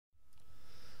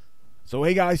So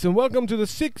hey guys, and welcome to the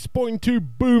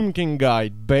 6.2 Boomkin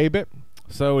guide, baby.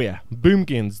 So yeah,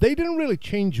 Boomkins, they didn't really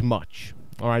change much.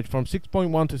 Alright, from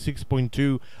 6.1 to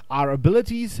 6.2, our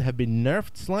abilities have been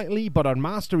nerfed slightly, but our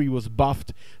mastery was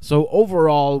buffed. So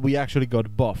overall, we actually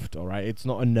got buffed, alright? It's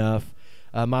not enough.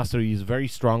 Mastery is very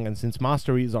strong, and since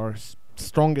mastery is our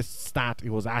strongest stat, it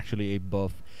was actually a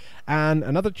buff. And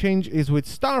another change is with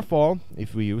Starfall.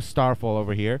 If we use Starfall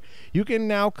over here, you can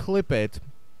now clip it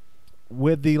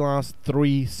with the last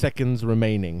 3 seconds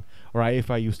remaining. Alright,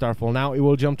 if I use Starfall now, it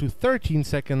will jump to 13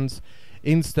 seconds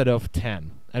instead of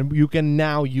 10. And you can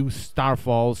now use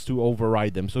Starfalls to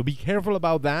override them. So be careful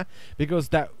about that, because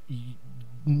that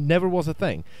never was a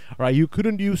thing. Alright, you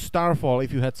couldn't use Starfall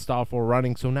if you had Starfall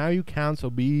running, so now you can, so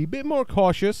be a bit more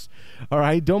cautious.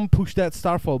 Alright, don't push that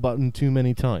Starfall button too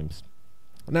many times.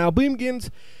 Now, Boomkins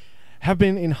have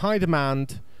been in high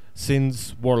demand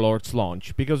since Warlord's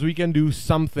launch, because we can do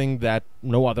something that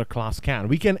no other class can.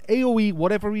 We can AoE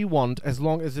whatever we want as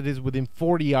long as it is within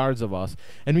 40 yards of us,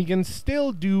 and we can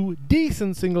still do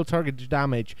decent single target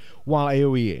damage while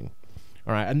AoEing.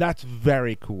 Alright, and that's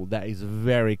very cool. That is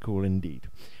very cool indeed.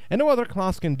 And no other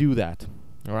class can do that.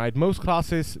 Alright, most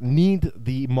classes need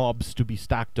the mobs to be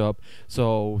stacked up,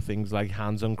 so things like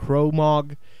Hands on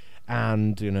Crowmog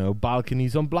and, you know,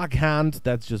 Balconies on Blackhand,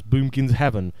 that's just Boomkin's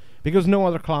heaven, because no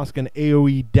other class can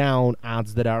AoE down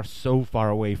adds that are so far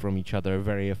away from each other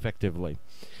very effectively.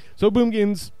 So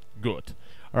Boomkins, good.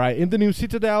 Alright, in the new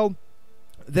Citadel,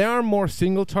 there are more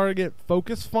single target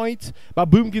focus fights, but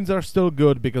Boomkins are still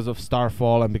good because of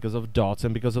Starfall and because of dots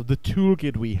and because of the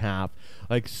toolkit we have,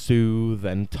 like Soothe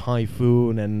and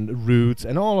Typhoon and Roots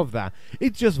and all of that.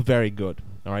 It's just very good.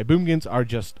 Alright, Boomkins are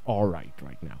just alright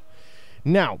right now.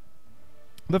 Now,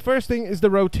 the first thing is the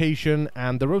rotation,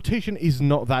 and the rotation is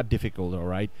not that difficult,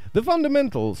 alright? The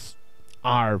fundamentals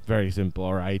are very simple,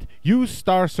 alright? Use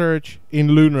Star Search in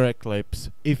Lunar Eclipse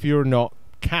if you're not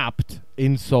capped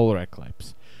in Solar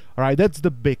Eclipse. Alright, that's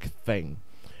the big thing.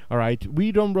 Alright,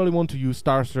 we don't really want to use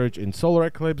Star Search in Solar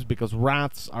Eclipse because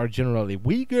rats are generally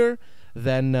weaker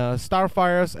than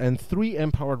Starfires, and 3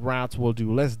 empowered rats will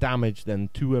do less damage than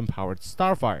 2 empowered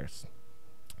Starfires.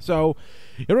 So,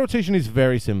 your rotation is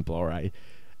very simple, alright?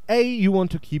 A, you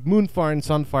want to keep Moonfire and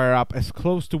Sunfire up as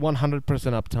close to 100%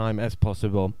 uptime as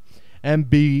possible. And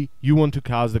B, you want to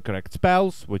cast the correct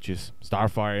spells, which is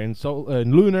Starfire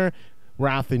in Lunar,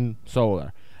 Wrath in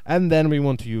Solar. And then we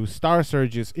want to use Star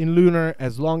Surges in Lunar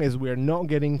as long as we're not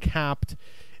getting capped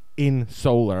in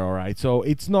Solar, alright? So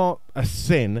it's not a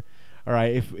sin,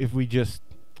 alright, if we just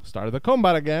start the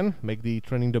combat again, make the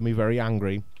training dummy very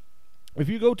angry. If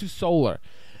you go to Solar,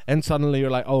 and suddenly you're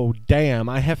like, oh damn,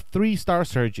 I have 3 Star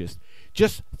Surges,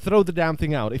 just throw the damn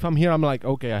thing out. If I'm here, I'm like,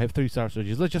 okay, I have 3 Star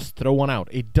Surges, let's just throw one out.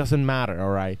 It doesn't matter,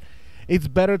 alright? It's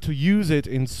better to use it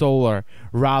in Solar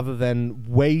rather than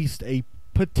waste a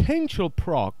potential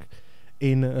proc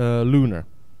in Lunar,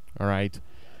 alright?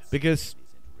 Because,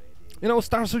 you know,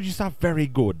 Star Surges are very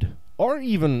good, or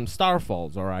even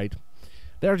Starfalls, alright?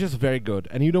 They're just very good,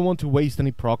 and you don't want to waste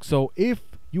any proc. So if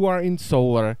you are in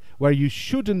Solar, where you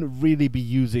shouldn't really be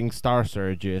using Star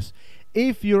Surges,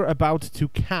 if you're about to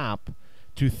cap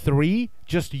to 3,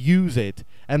 just use it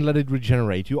and let it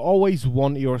regenerate. You always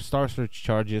want your Star Surge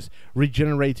charges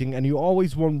regenerating, and you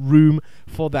always want room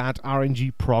for that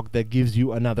RNG proc that gives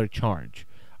you another charge.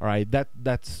 Alright,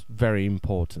 that's very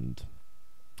important.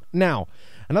 Now,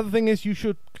 another thing is you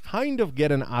should kind of get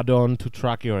an add-on to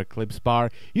track your Eclipse bar.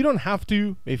 You don't have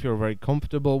to if you're very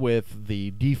comfortable with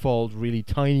the default really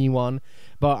tiny one,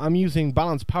 but I'm using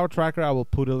Balanced Power Tracker. I will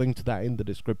put a link to that in the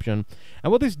description.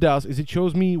 And what this does is it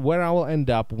shows me where I will end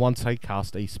up once I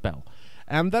cast a spell.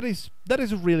 And that is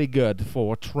really good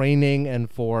for training and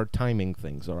for timing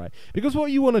things, alright? Because what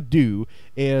you want to do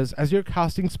is, as you're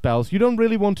casting spells, you don't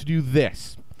really want to do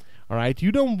this. Alright,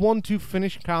 you don't want to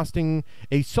finish casting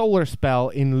a Solar spell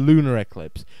in Lunar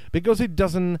Eclipse, because it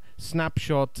doesn't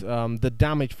snapshot the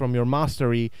damage from your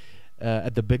mastery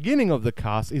at the beginning of the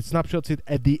cast, it snapshots it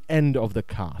at the end of the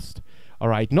cast.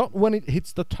 Alright, not when it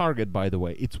hits the target, by the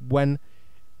way, it's when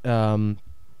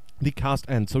the cast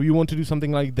ends. So you want to do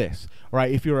something like this.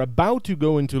 Alright, if you're about to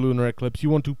go into Lunar Eclipse, you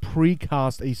want to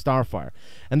pre-cast a Starfire.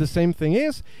 And the same thing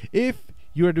is, if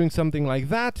you are doing something like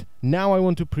that, now I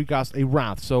want to precast a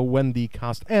Wrath, so when the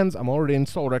cast ends, I'm already in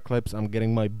Solar Eclipse, I'm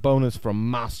getting my bonus from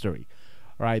Mastery.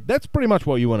 Alright, that's pretty much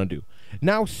what you want to do.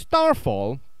 Now,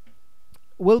 Starfall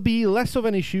will be less of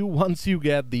an issue once you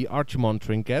get the Archimon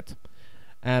Trinket,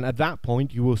 and at that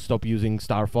point you will stop using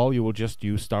Starfall, you will just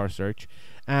use Star Search,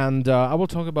 and I will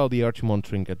talk about the Archimon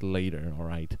Trinket later,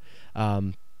 alright?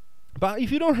 But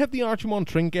if you don't have the Archimon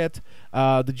Trinket,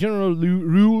 the general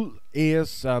rule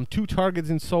is 2 targets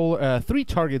in solar, 3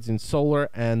 targets in solar,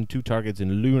 and 2 targets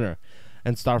in lunar,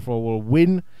 and Starfall will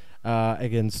win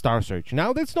against Star Search.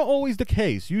 Now that's not always the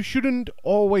case. You shouldn't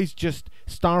always just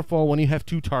Starfall when you have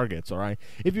 2 targets, alright?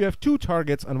 If you have 2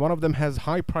 targets and one of them has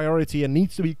high priority and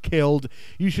needs to be killed,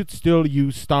 you should still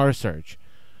use Star Search,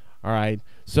 alright?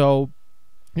 So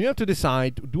you have to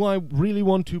decide, do I really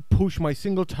want to push my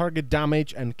single target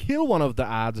damage and kill one of the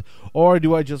ads, or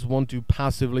do I just want to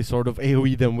passively sort of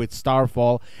AoE them with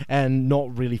Starfall and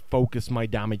not really focus my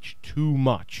damage too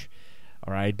much,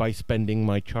 alright, by spending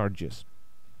my charges?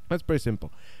 That's pretty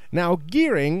simple. Now,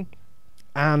 gearing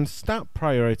and stat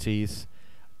priorities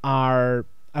are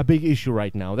a big issue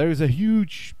right now. There is a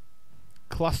huge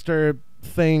cluster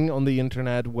thing on the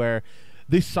internet where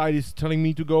this side is telling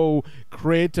me to go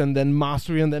crit and then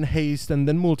mastery and then haste and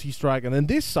then multi-strike, and then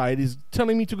this side is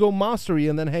telling me to go mastery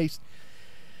and then haste.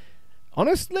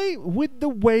 Honestly, with the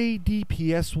way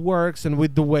DPS works and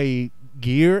with the way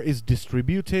gear is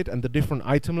distributed and the different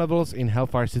item levels in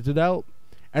Hellfire Citadel,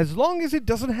 as long as it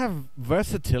doesn't have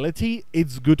versatility,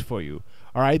 it's good for you.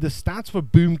 Alright, the stats for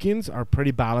Boomkins are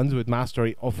pretty balanced, with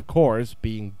Mastery, of course,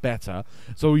 being better.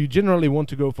 So you generally want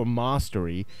to go for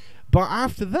Mastery. But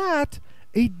after that,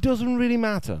 it doesn't really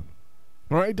matter.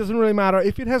 Alright, it doesn't really matter.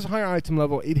 If it has higher item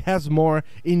level, it has more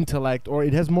intellect, or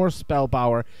it has more spell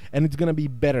power, and it's gonna be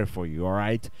better for you,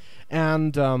 alright?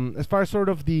 And as far as sort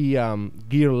of the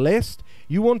gear list,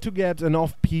 you want to get an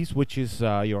off-piece, which is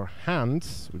your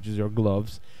hands, which is your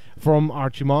gloves, from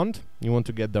Archimond. You want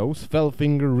to get those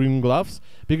Fellfinger Rune Gloves,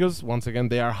 because once again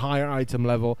they are higher item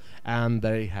level and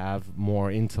they have more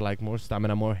intellect, more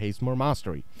stamina, more haste, more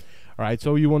mastery. Alright,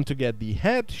 so you want to get the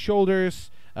head,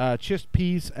 shoulders, chest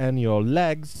piece, and your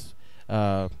legs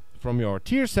from your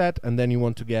tier set, and then you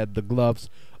want to get the gloves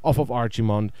off of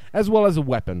Archimond, as well as a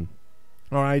weapon.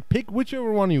 Alright, pick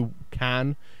whichever one you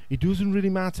can. It doesn't really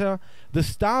matter. The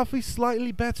staff is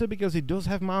slightly better because it does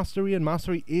have mastery, and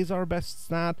mastery is our best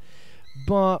stat.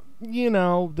 But, you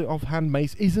know, the offhand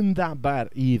mace isn't that bad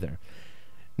either.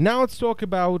 Now let's talk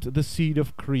about the Seed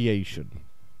of Creation.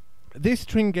 This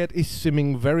trinket is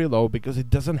simming very low because it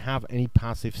doesn't have any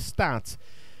passive stats,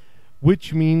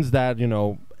 which means that, you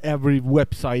know, every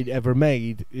website ever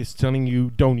made is telling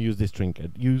you don't use this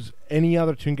trinket. Use any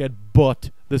other trinket but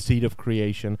the Seed of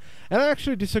Creation. And I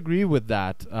actually disagree with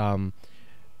that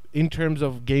in terms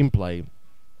of gameplay.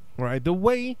 Right? The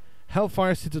way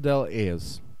Hellfire Citadel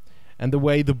is and the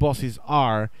way the bosses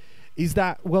are is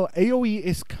that, well, AoE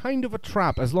is kind of a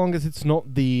trap as long as it's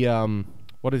not the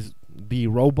the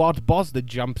robot boss that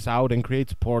jumps out and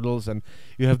creates portals, and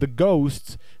you have the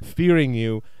ghosts fearing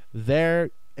you.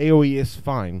 Their AoE is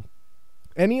fine.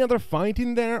 Any other fight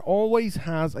in there always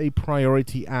has a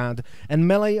priority ad, and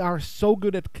melee are so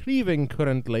good at cleaving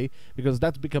currently, because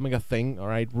that's becoming a thing,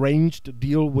 alright? Ranged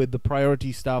deal with the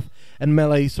priority stuff, and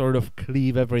melee sort of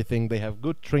cleave everything. They have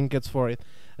good trinkets for it,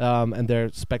 and their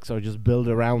specs are just built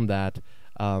around that.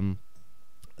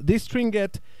 This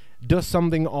trinket does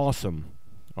something awesome,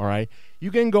 alright?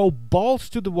 You can go balls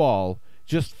to the wall,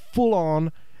 just full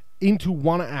on, into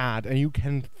one ad, and you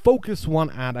can focus one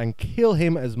ad and kill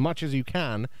him as much as you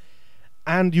can,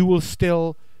 and you will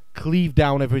still cleave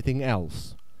down everything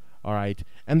else. Alright,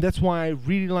 and that's why I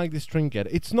really like this trinket.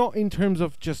 It's not in terms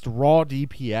of just raw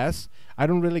DPS. I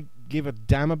don't really give a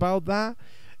damn about that.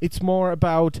 It's more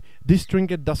about this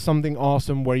trinket does something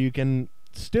awesome where you can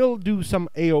still do some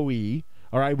AoE,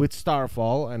 alright, with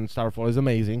Starfall, and Starfall is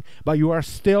amazing, but you are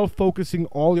still focusing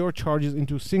all your charges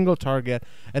into single target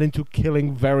and into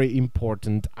killing very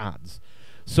important ads.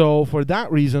 So for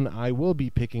that reason, I will be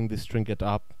picking this trinket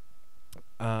up,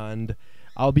 and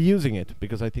I'll be using it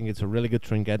because I think it's a really good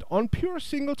trinket. On pure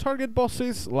single target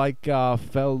bosses like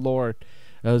Fell Lord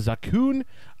Zakuun,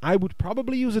 I would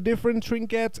probably use a different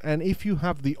trinket, and if you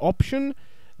have the option,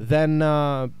 then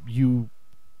you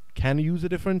can use a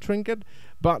different trinket.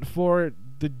 But for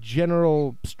the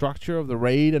general structure of the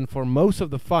raid and for most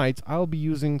of the fights, I'll be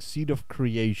using Seed of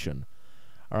Creation.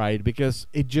 Alright, because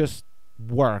it just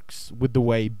works with the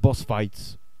way boss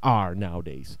fights are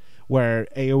nowadays, where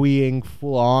AoEing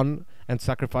full on and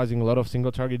sacrificing a lot of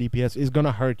single target DPS is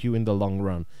gonna hurt you in the long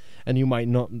run, and you might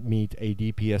not meet a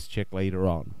DPS check later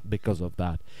on because of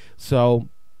that. So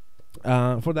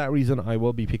for that reason, I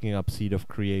will be picking up Seed of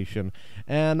Creation,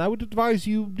 and I would advise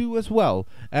you do as well.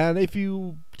 And if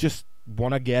you just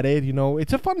want to get it, you know,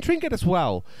 it's a fun trinket as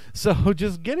well, so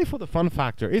just get it for the fun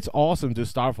factor. It's awesome to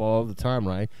Starfall all the time,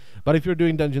 right? But if you're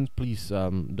doing dungeons, please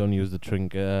don't use the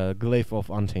Glyph of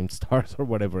Untamed Stars or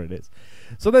whatever it is.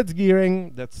 So that's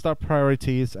gearing, that's star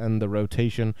priorities, and the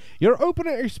rotation. Your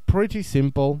opener is pretty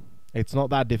simple. It's not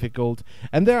that difficult,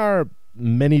 and there are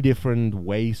many different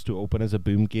ways to open as a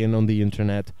boomkin on the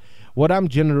internet. What I'm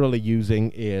generally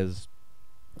using is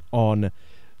on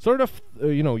sort of,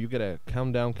 you get a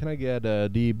countdown. Can I get a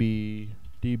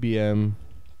dBm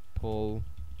pull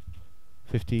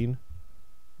 15?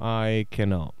 I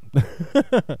cannot.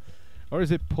 Or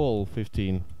is it pull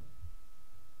 15?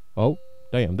 Oh,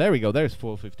 damn. There we go. There's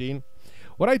pull 15.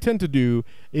 What I tend to do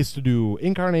is to do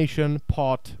Incarnation,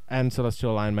 Pot, and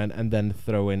Celestial Alignment, and then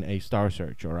throw in a Star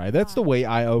Search, alright? That's the way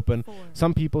I open.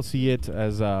 Some people see it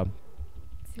as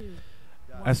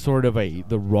sort of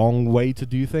the wrong way to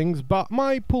do things, but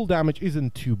my pull damage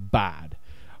isn't too bad,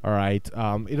 alright?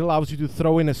 It allows you to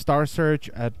throw in a Star Search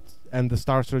and the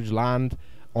Star Search land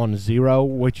on 0,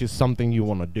 which is something you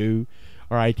want to do.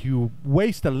 Alright, you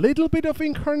waste a little bit of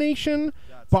Incarnation,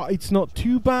 but it's not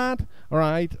too bad,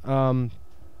 alright?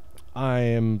 I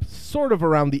am sort of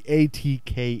around the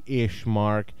 80k-ish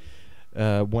mark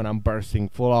when I'm bursting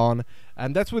full on,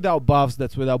 and that's without buffs,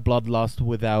 that's without Bloodlust,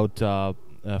 without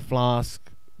Flask,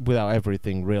 without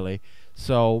everything really.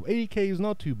 So 80k is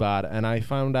not too bad, and I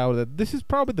found out that this is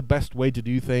probably the best way to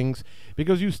do things,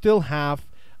 because you still have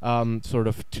sort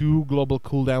of 2 global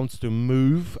cooldowns to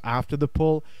move after the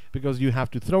pull, because you have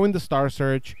to throw in the Star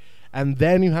Search, and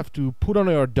then you have to put on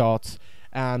your dots,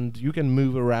 and you can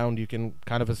move around. You can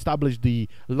kind of establish the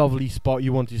lovely spot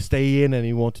you want to stay in and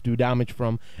you want to do damage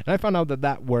from, and I found out that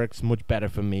that works much better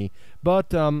for me.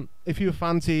 But if you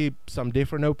fancy some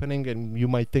different opening and you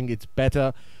might think it's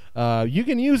better, you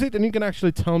can use it, and you can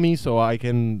actually tell me, so I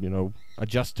can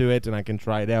adjust to it and I can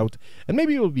try it out, and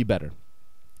maybe it will be better.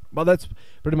 But that's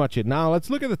pretty much it. Now let's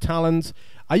look at the talents.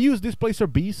 I use Displacer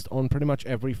Beast on pretty much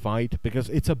every fight because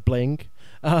it's a blink,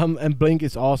 and blink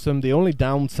is awesome. The only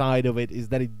downside of it is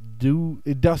that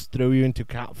it does throw you into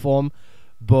cat form,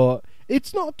 but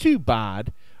it's not too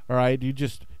bad. All right, you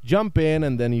just jump in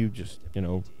and then you just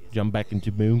jump back into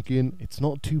Boomkin. It's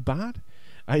not too bad.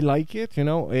 I like it.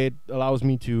 It allows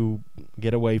me to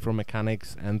get away from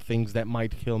mechanics and things that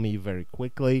might kill me very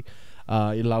quickly.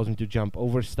 It allows me to jump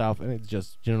over stuff, and it's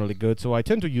just generally good. So I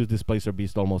tend to use Displacer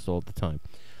Beast almost all the time.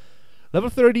 Level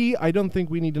 30, I don't think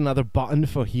we need another button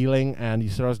for healing, and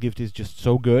Ysera's Gift is just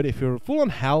so good. If you're full on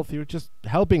health, you're just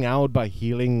helping out by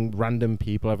healing random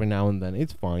people every now and then.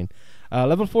 It's fine.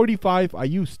 Level 45, I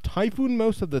use Typhoon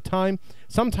most of the time,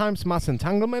 sometimes Mass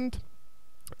Entanglement.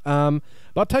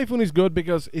 But Typhoon is good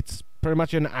because it's pretty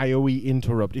much an AoE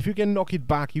interrupt. If you can knock it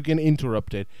back, you can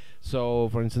interrupt it. So,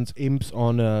 for instance, Imps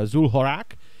on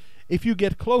Zul'Horak, if you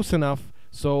get close enough,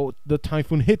 so the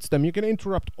Typhoon hits them, you can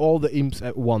interrupt all the Imps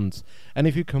at once. And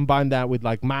if you combine that with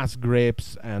like Mass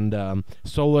Grips and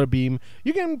Solar Beam,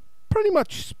 you can pretty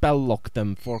much spell lock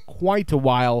them for quite a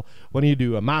while. When you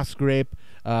do a Mass Grip,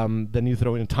 then you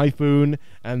throw in a Typhoon,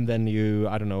 and then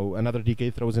another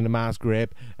DK throws in a Mass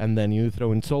Grip, and then you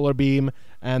throw in Solar Beam,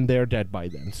 and they're dead by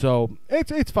then. So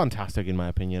it's fantastic in my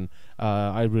opinion.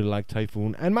 I really like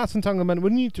Typhoon. And Mass Entanglement,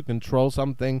 when you need to control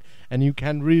something and you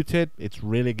can root it, it's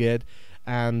really good.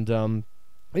 And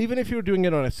even if you're doing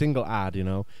it on a single ad,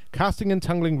 casting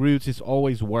Entangling Roots is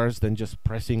always worse than just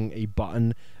pressing a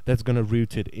button that's gonna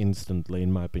root it instantly,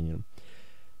 in my opinion.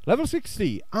 Level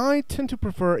 60, I tend to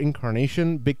prefer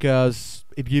Incarnation because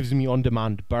it gives me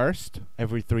on-demand burst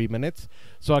every 3 minutes,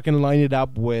 so I can line it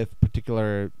up with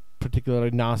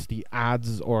particularly nasty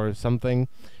ads or something,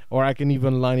 or I can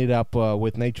even line it up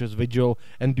with Nature's Vigil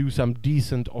and do some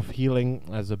decent off healing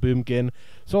as a Boomkin.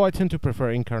 So I tend to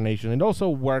prefer Incarnation. It also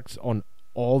works on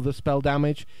all the spell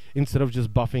damage instead of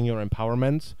just buffing your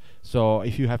empowerments. So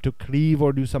if you have to cleave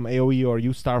or do some AoE or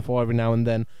use Starfall every now and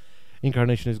then,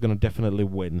 Incarnation is going to definitely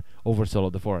win over Soul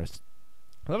of the Forest.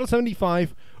 Level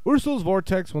 75, Ursul's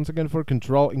Vortex, once again for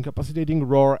control. Incapacitating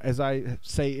Roar, as I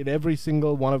say in every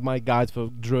single one of my guides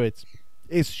for Druids,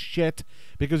 is shit,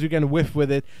 because you can whiff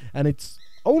with it, and it's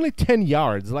only 10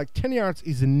 yards. Like, 10 yards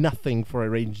is nothing for a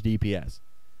ranged DPS.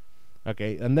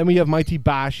 Okay, and then we have Mighty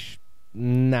Bash.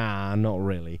 Nah, not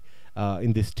really,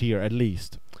 in this tier at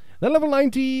least. Then level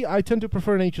 90, I tend to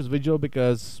prefer Nature's Vigil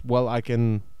because, well, I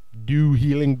can do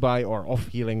healing by or off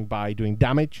healing by doing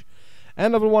damage.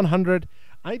 And level 100,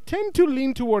 I tend to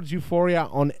lean towards Euphoria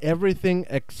on everything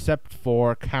except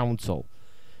for Council,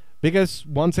 because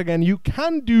once again you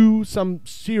can do some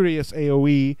serious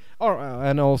AoE,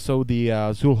 and also the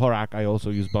Zul'Horak. I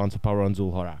also use Bonds of Power on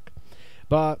Zul'Horak,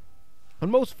 but on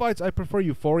most fights I prefer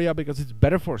Euphoria because it's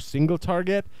better for single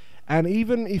target, and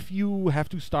even if you have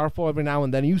to Starfall every now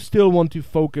and then, you still want to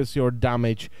focus your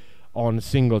damage on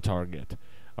single target.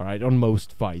 Alright, on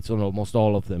most fights, on almost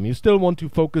all of them, you still want to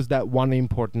focus that one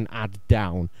important ad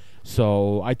down.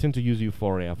 So I tend to use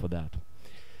Euphoria for that.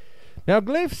 Now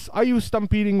glyphs, I use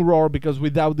Stampeding Roar because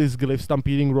without this glyph,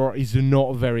 Stampeding Roar is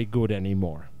not very good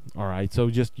anymore. Alright, so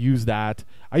just use that.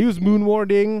 I use Moon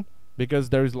Warding because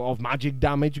there's a lot of magic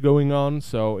damage going on,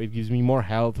 so it gives me more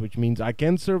health, which means I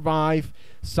can survive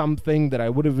something that I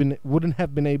wouldn't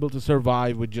have been able to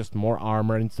survive with just more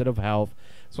armor instead of health.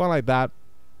 So I like that.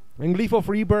 And Glyph of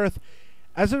Rebirth,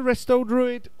 as a Resto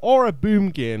Druid or a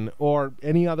Boomkin or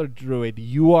any other Druid,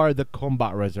 you are the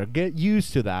combat reser. Get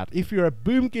used to that. If you're a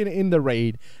Boomkin in the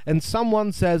raid and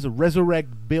someone says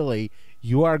resurrect Billy,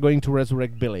 you are going to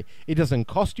resurrect Billy. It doesn't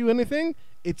cost you anything.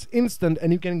 It's instant,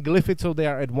 and you can glyph it so they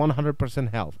are at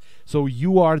 100% health. So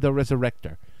you are the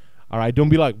resurrector. Alright, don't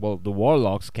be like, well, the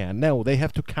Warlocks can. No, they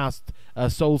have to cast a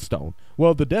Soulstone.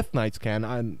 Well, the Death Knights can,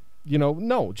 and, you know,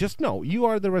 no, just no. You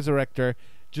are the resurrector.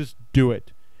 Just do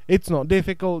it. It's not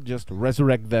difficult, just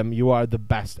resurrect them. You are the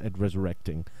best at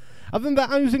resurrecting. Other than that,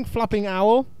 I'm using Flapping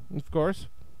Owl, of course.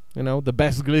 You know, the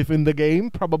best glyph in the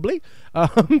game, probably.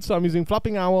 So I'm using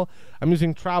Flapping Owl. I'm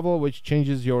using Travel, which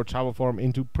changes your travel form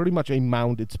into pretty much a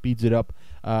mount. It speeds it up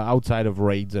outside of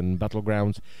raids and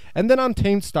battlegrounds. And then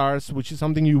Untamed Stars, which is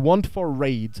something you want for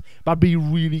raids, but be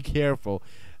really careful.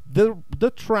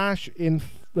 The trash in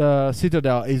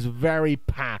Citadel is very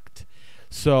packed.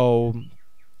 So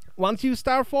once you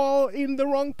Starfall in the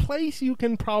wrong place, you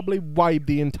can probably wipe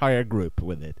the entire group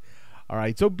with it.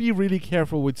 Alright, so be really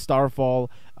careful with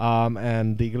Starfall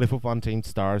and the Glyph of Untamed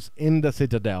Stars in the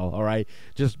Citadel, alright?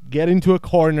 Just get into a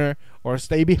corner or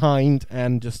stay behind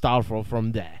and just Starfall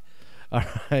from there.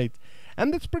 Alright,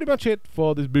 and that's pretty much it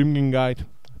for this Boomkin guide.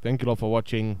 Thank you all for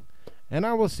watching, and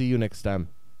I will see you next time.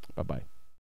 Bye-bye.